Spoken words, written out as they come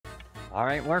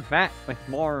Alright, we're back with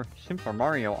more Super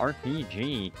Mario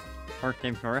RPG. First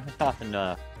thing first, let's off in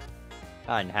the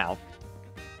house.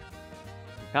 We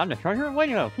found the treasure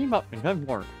window. Keep up the good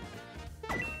work.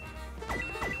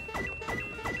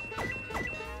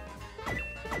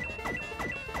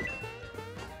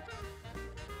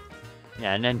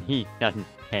 Yeah, and then he doesn't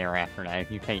care after that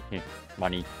if you take his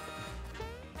money.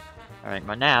 Alright,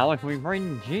 but now if we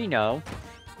bring Gino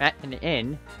back to the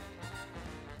inn.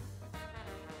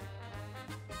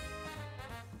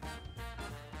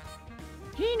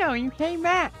 Gino, you came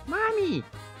back! Mommy!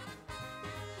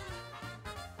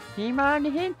 Came on the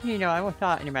hint, Gino, I was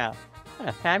talking about. What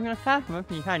a fabulous costume. Must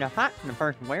be kind of hot for the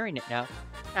person wearing it now.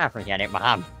 Ah, forget it,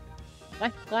 Mom.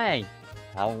 Let's play.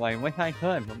 Oh, I wish I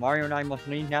could, but Mario and I must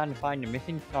lean down to find the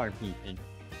missing star pieces.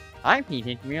 Star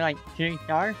pieces? You like shooting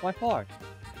stars? What for?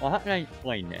 Well, how can I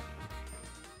explain this?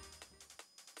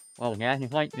 Well, yeah,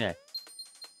 it's like this.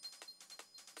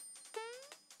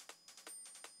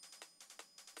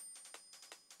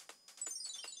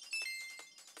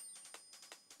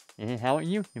 This is how it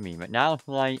used to be, but now it's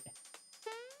like...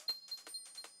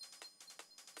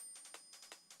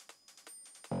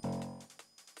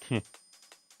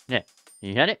 Yeah,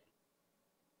 you get it?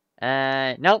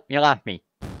 Nope, you lost me.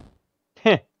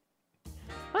 Well,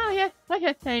 yeah, let's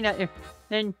just say that if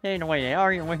things stay the way they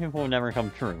are, your wishes will never come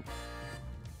true.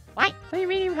 What? So you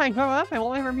mean if I grow up, I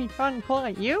won't ever be fun and cool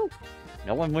like you?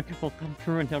 No one wishes will come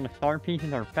true until the star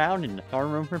pieces are found and the star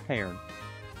room prepared.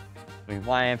 Which is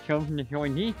why I have chosen to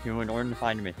join these two in order to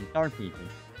find the missing star pieces.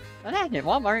 Well, that's it.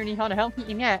 Walmart needs all the help he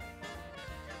can get.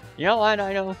 You know what?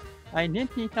 I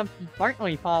did see something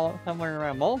sparkly fall out somewhere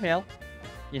around Moleville.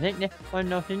 You think this is one of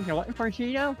those things you're looking for,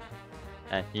 Cheeto?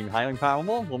 That seems highly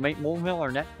probable. We'll make Moleville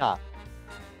our next stop.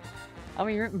 I'll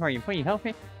be rooting for you. Please help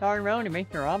me Star Road and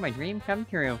make sure all my dreams come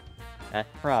true. That's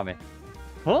a promise.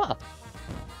 Cool!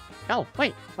 Oh,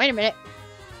 wait a minute!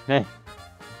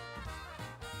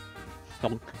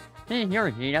 Stunk. This is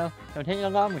yours, Gino, so take it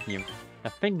along with you. A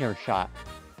finger shot.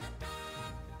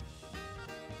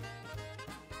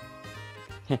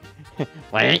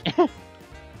 Wait!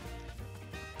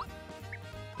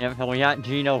 Yep, so we got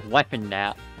Gino's weapon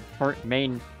now. First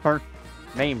main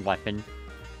weapon.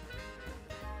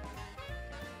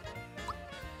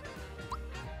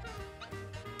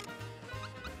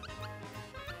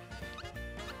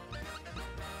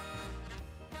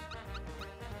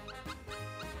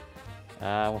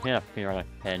 We'll hit a fearless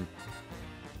pin.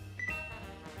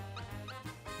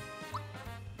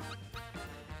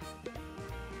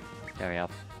 There we go.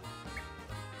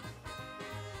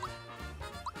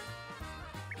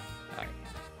 Alright.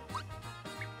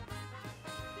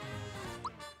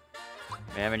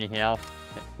 Do we have anything else?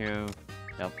 Nope.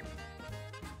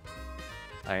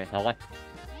 Alright, so let's...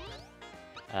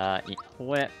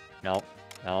 equip... Nope.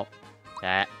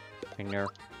 That. Finger.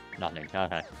 Nothing.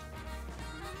 Okay.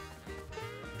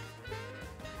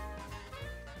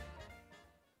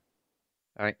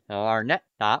 Alright, so our next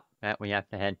stop that we have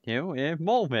to head to is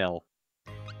Moleville.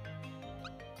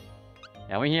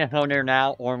 Now we can go there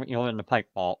now, or we can go in the pipe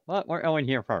vault, but we're going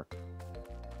here first.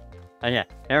 Oh yeah,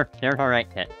 there's our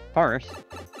exit. First,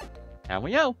 down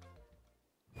we go!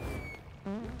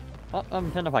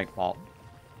 Welcome to the pipe vault.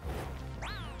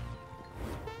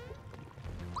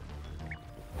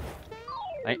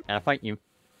 Wait, gotta fight you.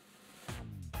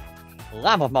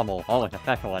 Lava Bubble! Oh, it's a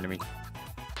special enemy.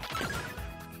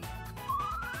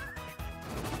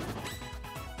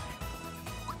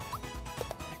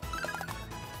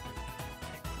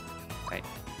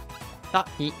 Stop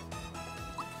heat.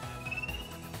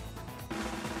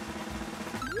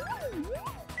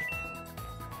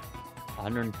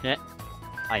 $106.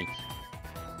 Ice.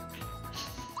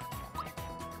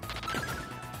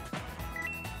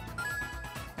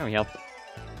 There we go.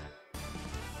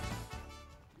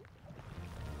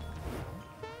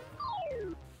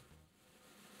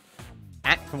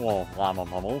 Actual lava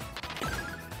bubbles.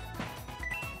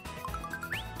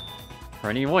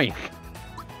 Pretty weak.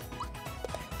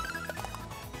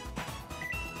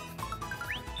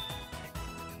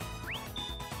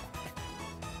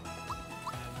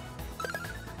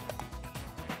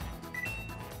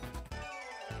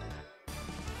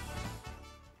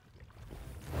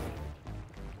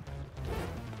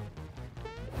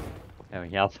 There we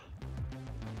go.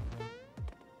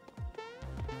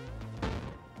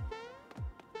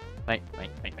 Wait.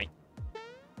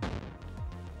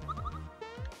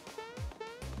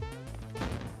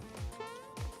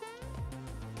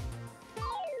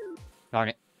 Darn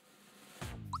it.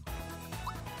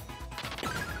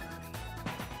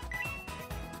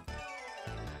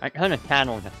 I could have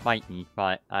channeled to fight me,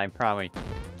 but I probably...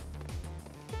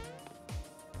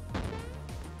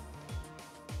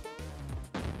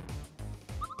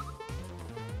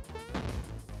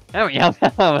 There we go.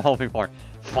 That's what I was hoping for.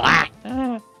 Flat!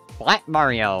 Flat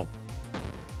Mario.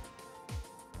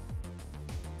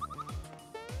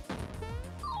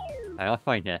 Alright, let's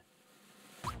find this.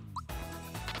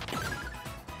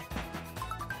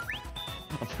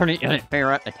 I'm pretty good at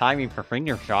figuring out the timing for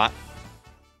finger shot.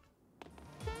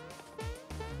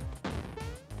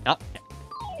 Oh,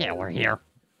 yeah, we're here.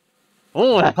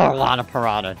 Oh, that's a lot of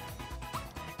piranhas.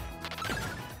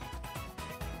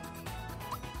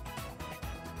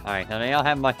 Alright, so they don't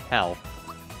have much health.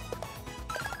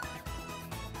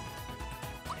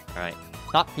 Alright,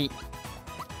 stop heat.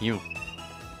 You.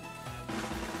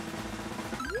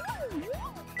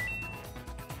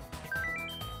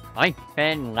 I've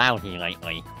been lousy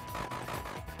lately.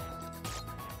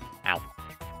 Ow.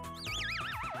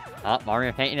 Oh,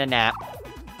 Mario taking a nap.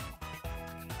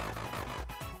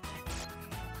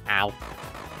 Ow.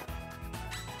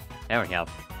 There we go.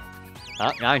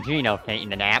 Oh, now Gino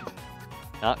taking a nap.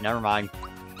 Oh, never mind.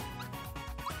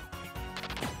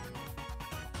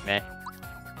 Meh.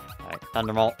 Alright,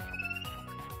 Thunderbolt.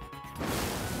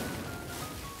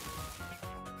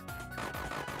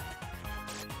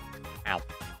 Ow.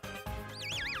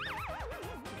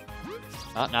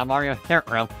 Oh, now Mario's dirt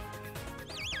room.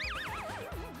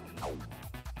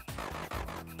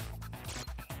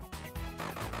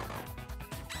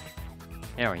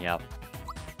 There we go.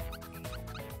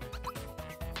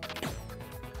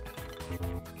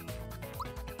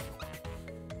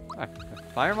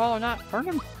 Fireball or not? Hurt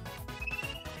him?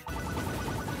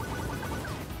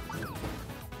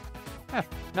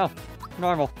 No.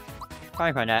 Normal.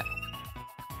 Fine by that.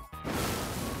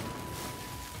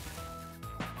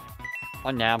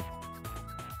 One down.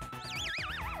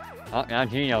 Oh, now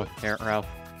Gino's dirt row.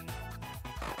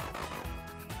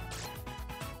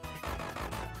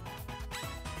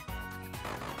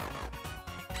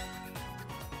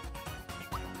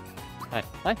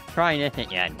 Let's try this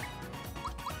again.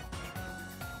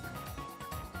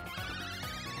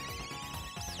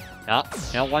 Oh,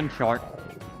 still one short.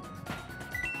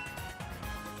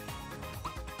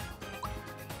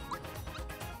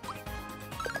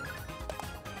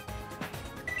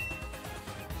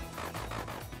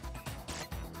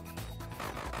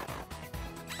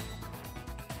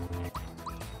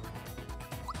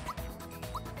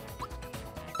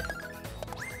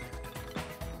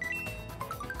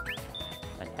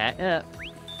 Attack up.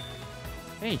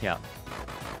 There you go.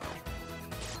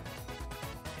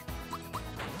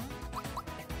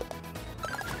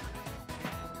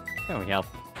 There we go.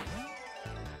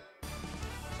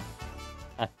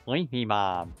 A sleepy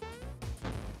bomb.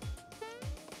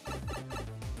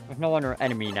 There's no other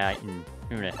enemy that I can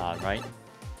do this on, right?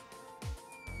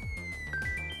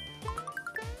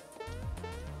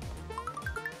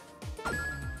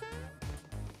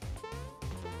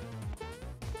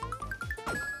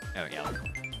 There we go.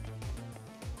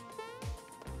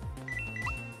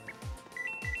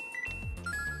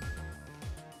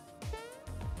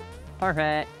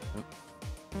 Perfect.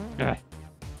 Ugh.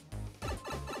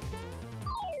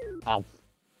 Oh,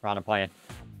 trying to play it.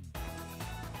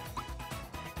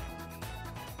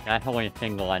 That's only a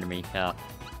single enemy, so.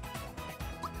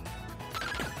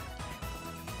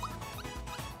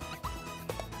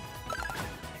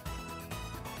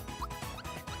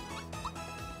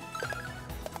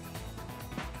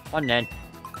 One dead.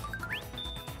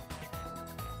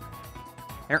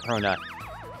 Here, Rona.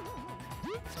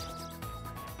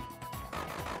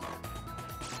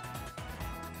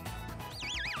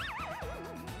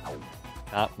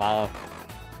 Oh, follow.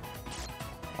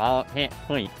 Follow, hit,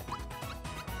 please.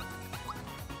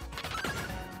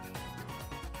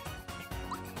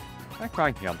 Let's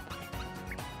try jump.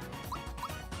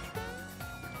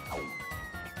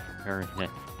 Where is it?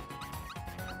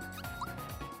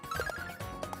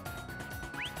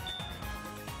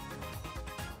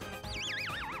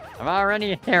 I'm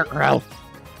already a scarecrow.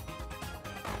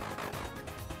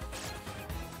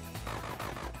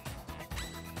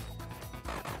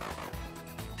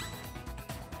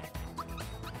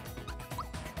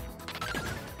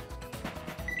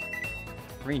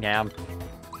 Three down.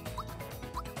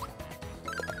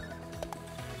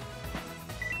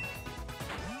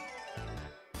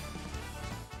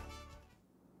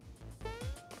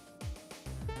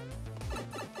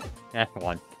 That's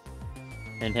one.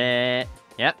 And hit.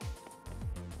 Yep.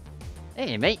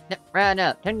 Hey, mate, that right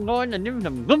up. I'm going to do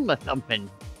some Goomba something.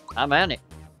 How about it?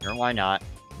 Sure, why not?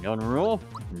 You know the rule?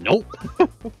 Nope.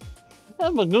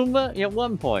 I'm a Goomba, you get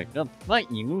 1 point. Up a fight,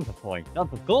 you lose a point.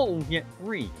 Up a goal, you get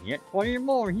 3. You get 20 or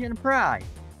more, you get a prize.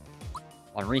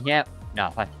 Want to recap? No,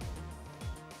 fine.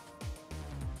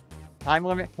 Time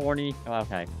limit 40. Oh,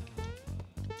 okay.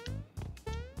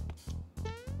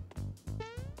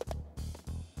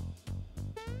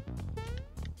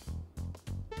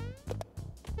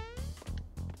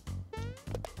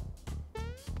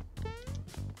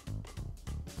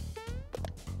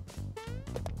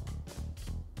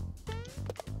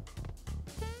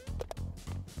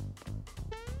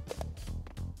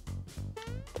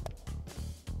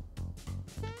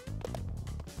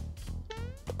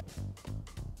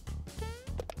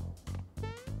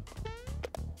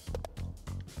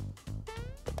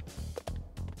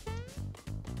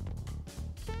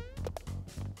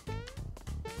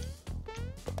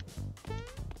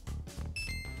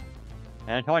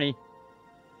 And 20.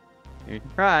 You can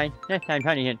try. This time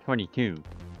trying to hit 22.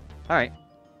 Alright.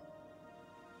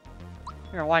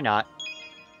 Sure, why not?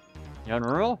 You know the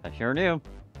rule? I sure do.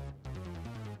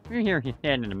 You're here if you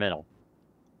stand in the middle.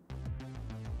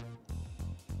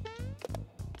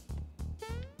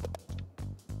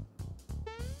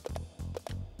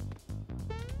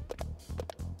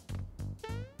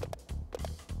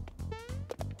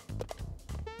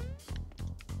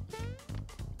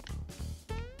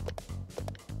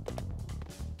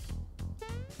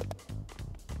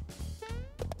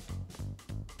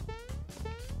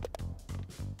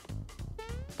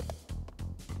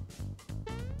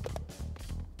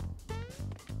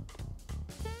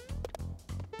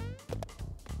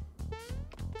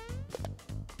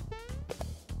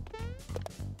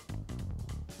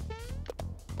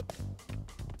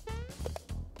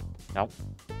 Nope.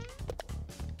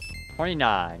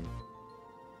 29.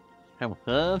 I will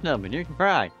love them, but you can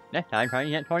try. Next time, try to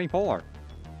hit 24.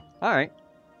 Alright.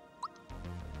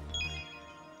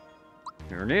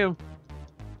 Sure do.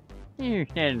 You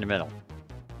stand in the middle.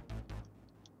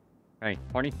 Right,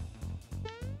 20.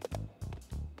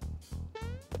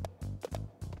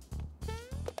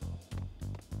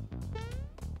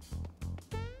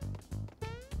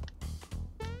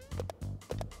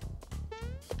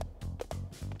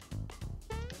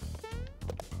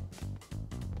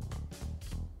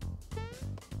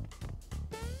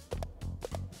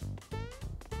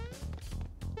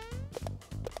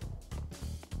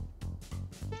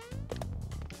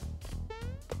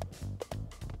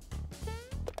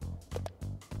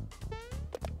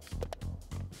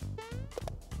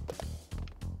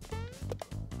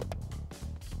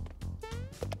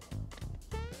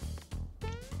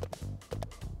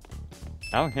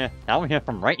 That was hit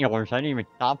from regulars. I didn't even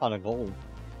stop on a gold.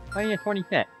 Why you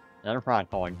 26? Another fraud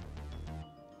coin.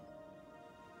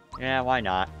 Yeah, why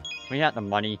not? We got the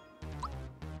money.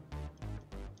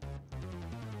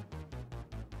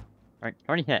 Alright,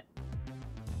 20 hit.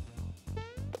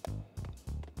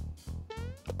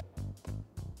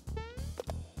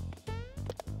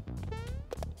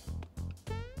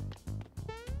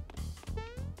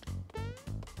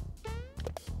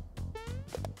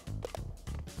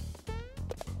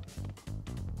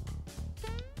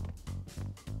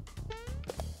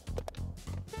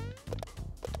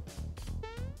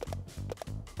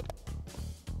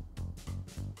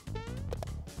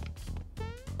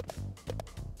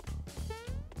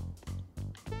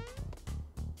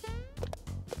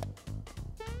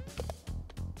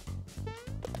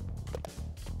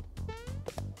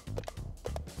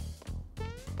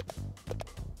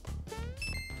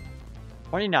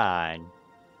 $29.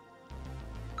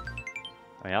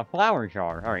 I have a flower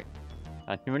jar. Alright.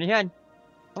 That's too many head.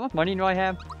 How much money do I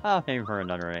have? I'll save for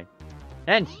another day.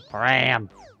 And scram!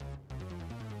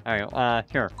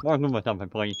 Alright, sure. More room with something,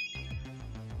 please.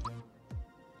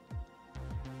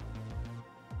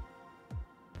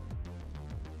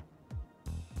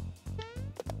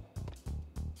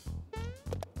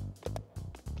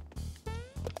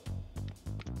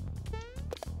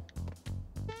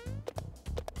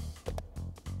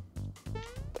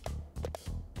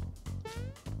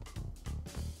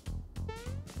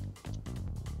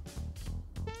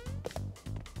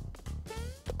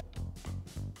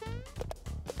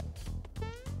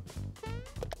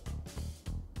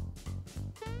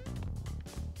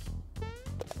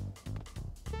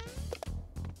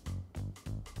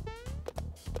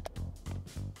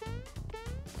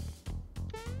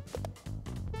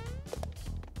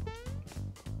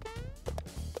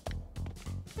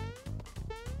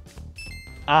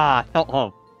 Ah, so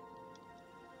close.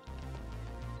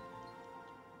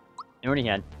 Do it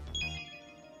again.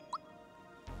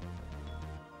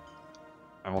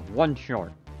 I was one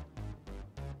short.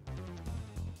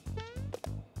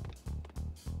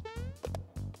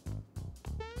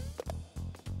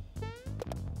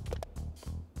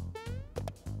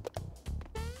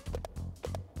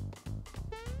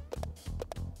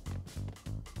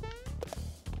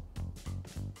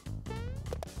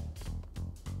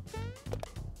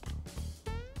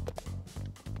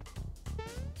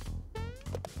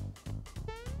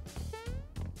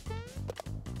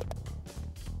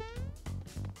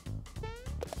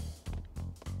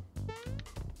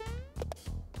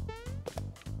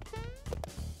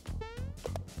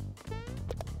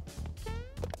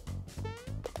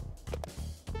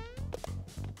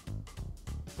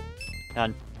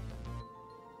 Done.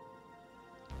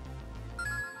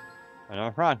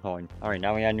 Another fraud coin. Alright,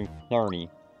 now we gotta do 30.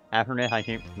 After this, I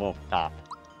think we'll stop.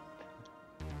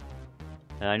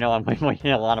 And I know I'm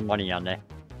wasting a lot of money on this.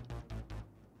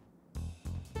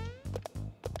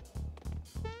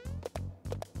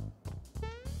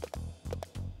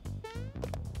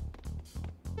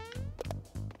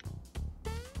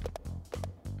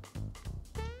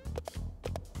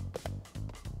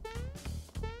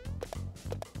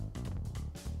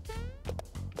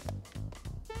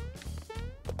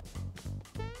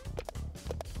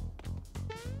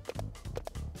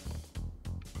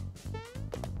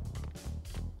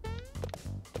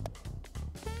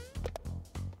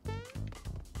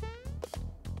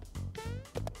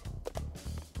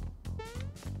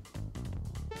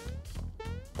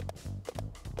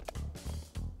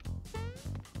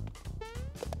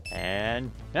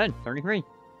 And done. 33.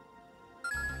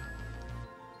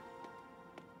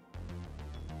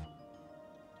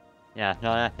 Yeah,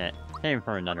 no, that's it. Same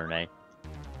for another day.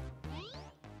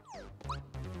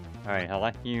 Alright,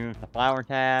 select use the flower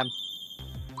tab,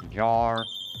 the jar,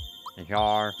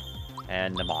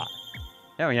 and the box.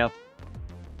 There we go.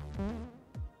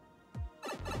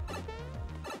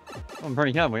 Doing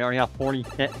pretty good. We already have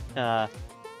 46,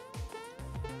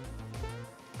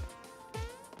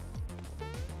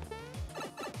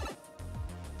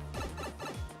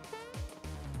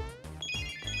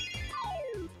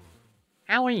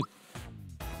 Owie!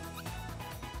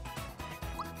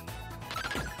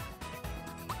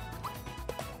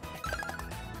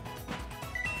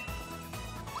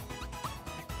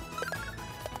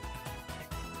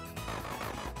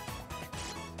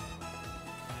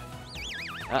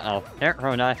 Uh-oh.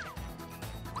 Scarecrow knife.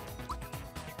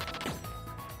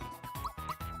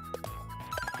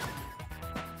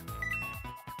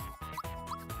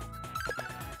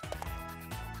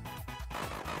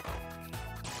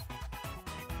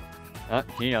 Oh,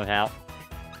 she knows how.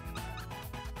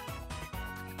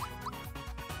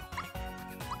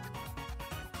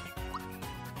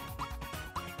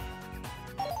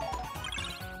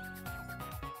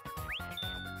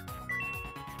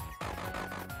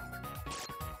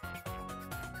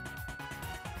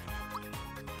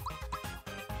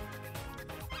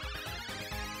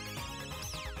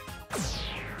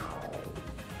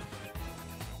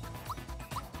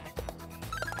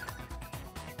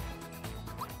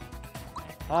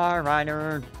 Alright,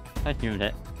 let's use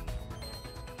it.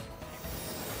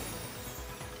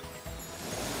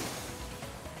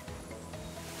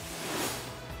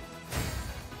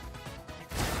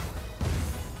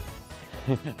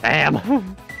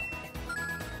 Bam!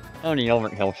 Only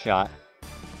overkill shot.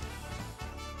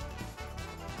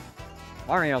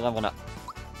 Mario leveled up.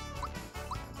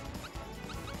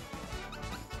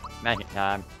 Magic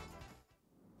time.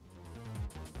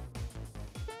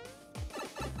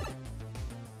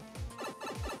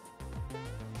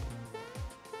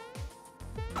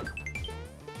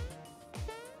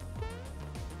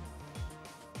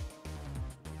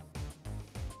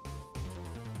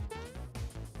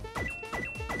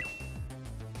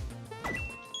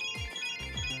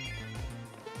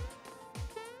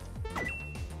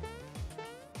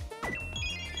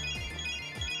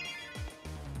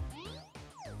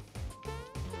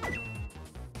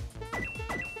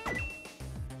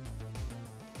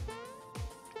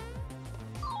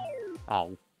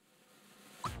 Oh.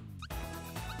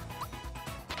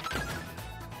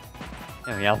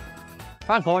 There we go.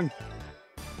 Concord.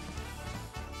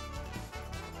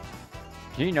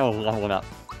 Gino leveled up.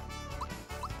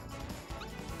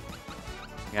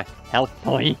 Yeah,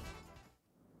 healthfully.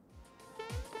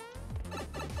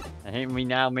 I think we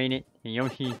now made it to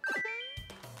Yoshi.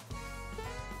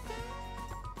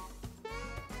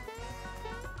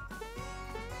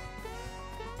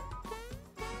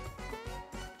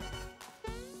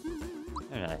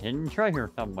 There's a hidden treasure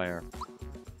somewhere.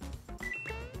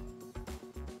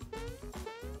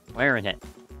 Where is it?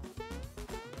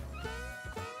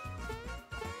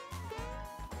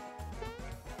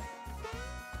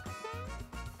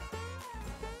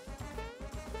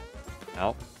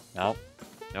 Nope, nope,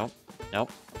 nope,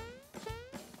 nope.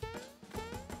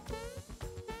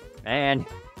 Man,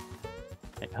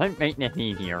 it couldn't make this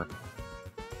easier.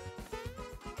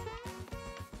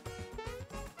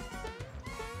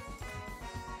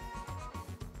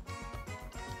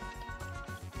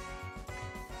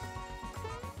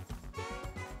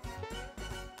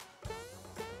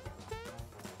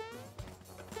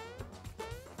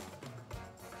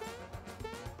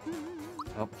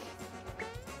 Oh.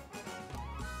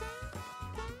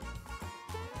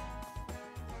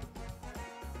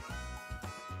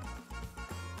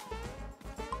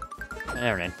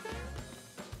 There it is.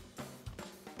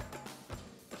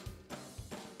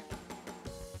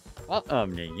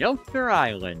 Welcome to Yoker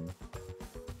Island.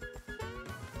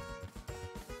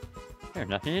 There's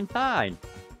nothing inside.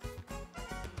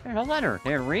 There's a letter.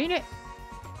 Here, read it.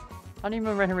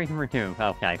 Honeymoon reservation for 2.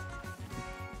 Okay.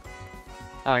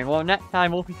 Alright, well, next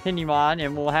time we'll continue on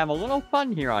and we'll have a little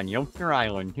fun here on Yoker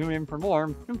Island. Tune in for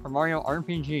more Super Mario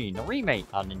RPG, the remake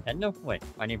on Nintendo Switch.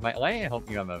 My name's Mike Lay, I hope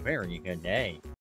you have a very good day.